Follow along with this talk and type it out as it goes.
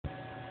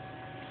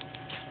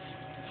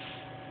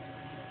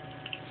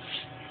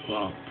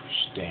Wow,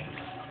 push down.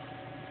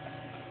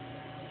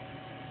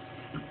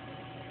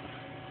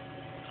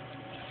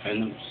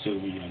 And I'm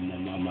sorry,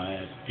 I'm on my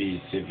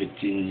happy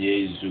 17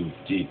 years old,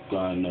 deep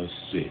gonna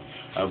say.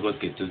 I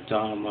work at the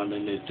time and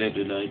then they said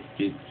that I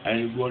did.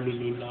 I want to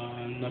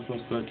learn, never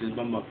started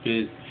by my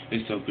face.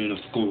 It's up in the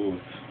school.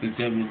 It's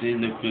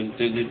everything that been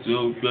said, it's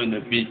open,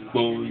 the big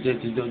boys, that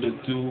is on the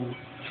two.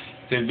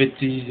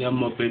 17, I'm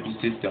my baby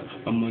sister.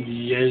 I'm on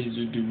the edge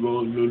of the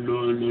road,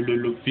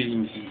 lo,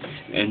 things.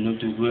 And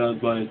not the way I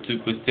got 2%.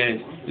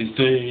 It's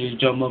so you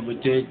jump over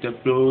take the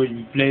floor,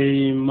 you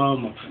playing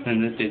mama.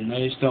 And at the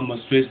night time I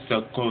switch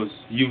the course.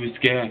 You was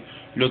scared,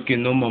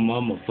 looking on my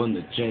mama from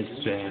the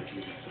chest strap.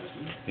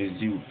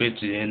 As you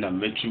better and I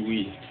met you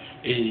with.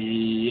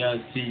 Hey,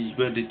 I see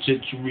where the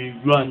church we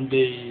run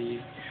day.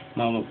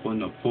 Mama from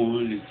the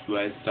police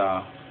right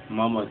star.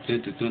 Mama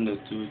said it on the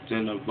two,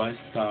 tell the right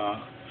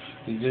star.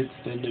 Just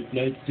in the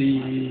black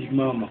sea,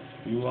 mama.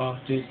 You are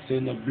just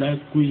in the black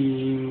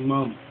queen,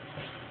 mama.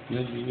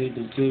 Just let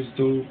the test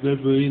go,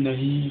 river in the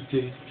heat.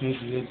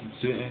 Just let the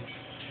test.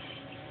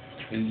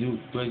 And you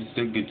press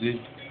the good.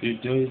 You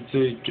don't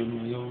say to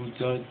my own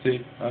side.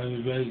 I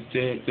realize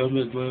that. Don't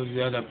make me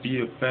gotta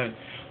be a fan.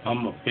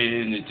 I'm a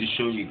fan to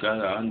show you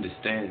gotta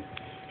understand.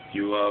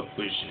 You are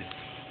pushing.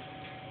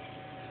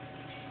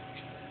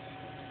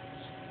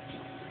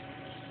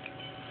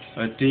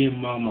 I think,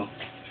 mama.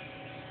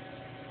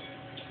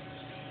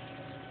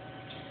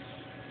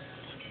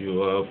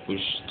 You are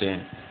pushed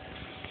in.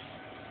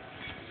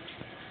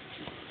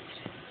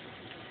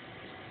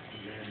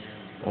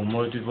 Or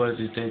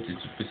motivated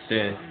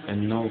 32%,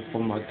 and no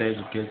for my dad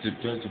to get to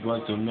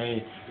 20 to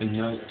me, and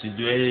you have to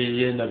do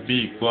in a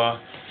big bar.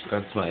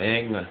 Got my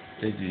anger,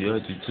 that you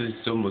have to do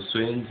some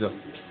swings up,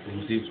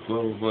 and this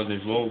go for the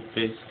road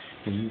face,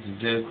 and this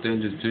is that,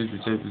 then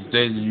the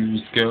day you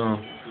was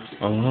gone.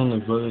 I'm on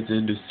the brother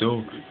in the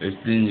soul,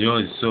 it's been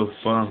yours so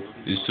far,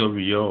 it's so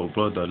real,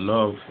 brother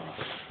love,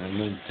 and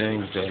then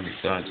things that I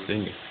start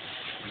singing.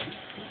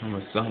 I'm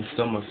a son,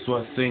 I'm a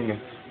swat singer.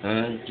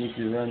 And keep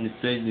you on the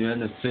stage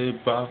and the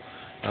safe box.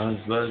 And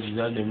as well as you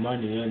got the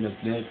money in the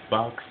net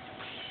box.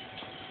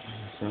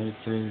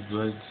 Something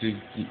was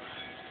 60.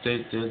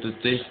 Say the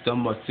taste of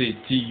my say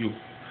to you.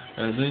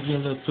 And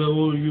then I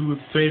told you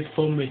would pray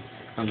for me.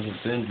 And the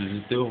thing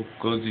to do,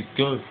 cause it's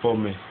good for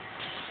me.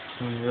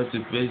 And you have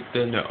to place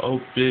in the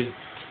old place.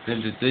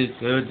 Then the day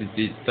heard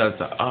it starts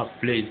the off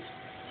place.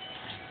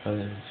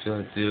 And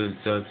so to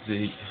stop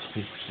saying,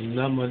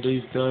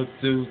 nowadays start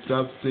to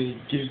stop saying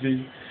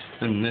giving.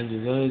 And then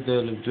the other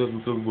tell the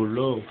people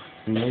below.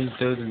 And then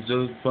tell the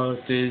those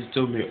parties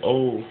to me,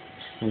 oh.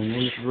 And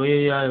this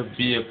way I'll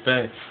be a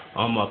fan.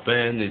 I'm a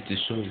fan is to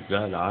show you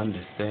gotta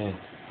understand.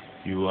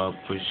 You are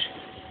pushing.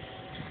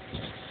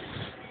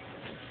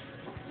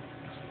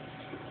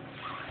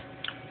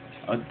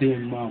 I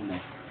did,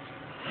 mama.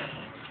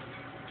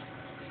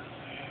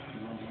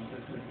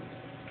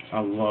 I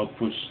will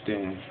push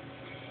down.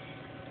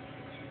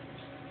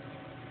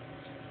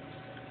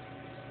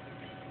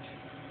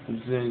 I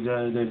said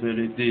that they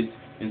better did.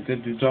 And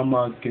then the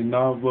drama can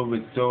now go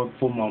with all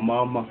for my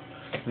mama.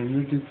 And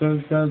then the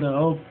first out the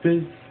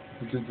office.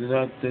 And then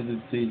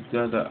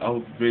the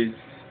outbreak.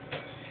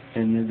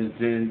 And then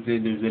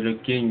the little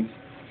kings.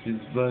 His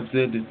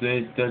brother the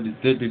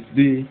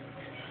day.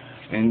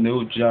 And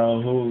no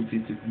child holds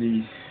it to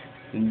please.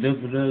 And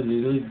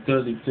definitely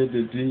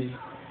the day.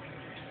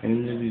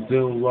 And then the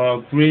don't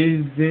walk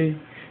crazy.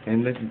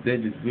 And that's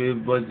the way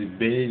was the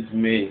base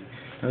made.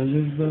 And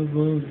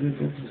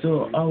this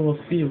so our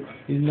feel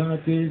is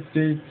not this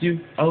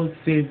you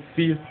outside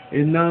feel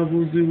and now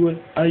was the way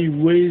I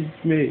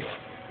waste me.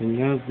 And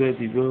now that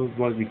the world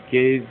was the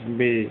case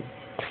me.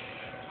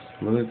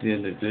 But at the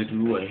end of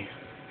the way.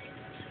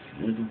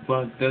 And the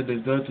fact that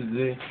the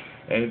Saturday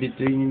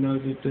everything you know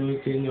the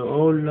third in your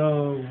own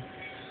love.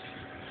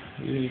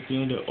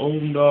 Everything in the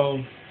own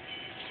love.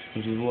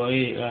 The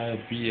way I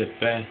be a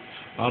fan.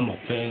 I'm a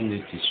fan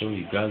to show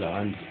you gotta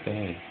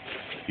understand.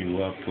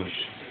 You are push.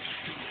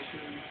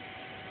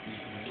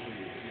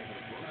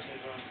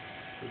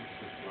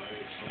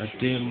 I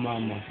did,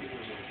 mama.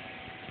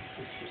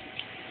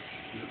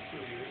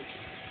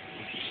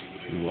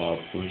 You are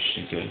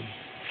pushing.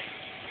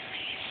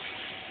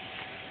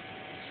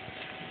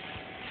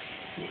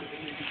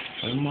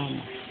 Hey,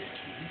 mama.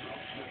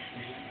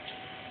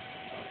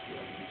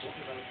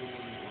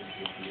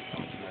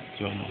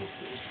 Your mama.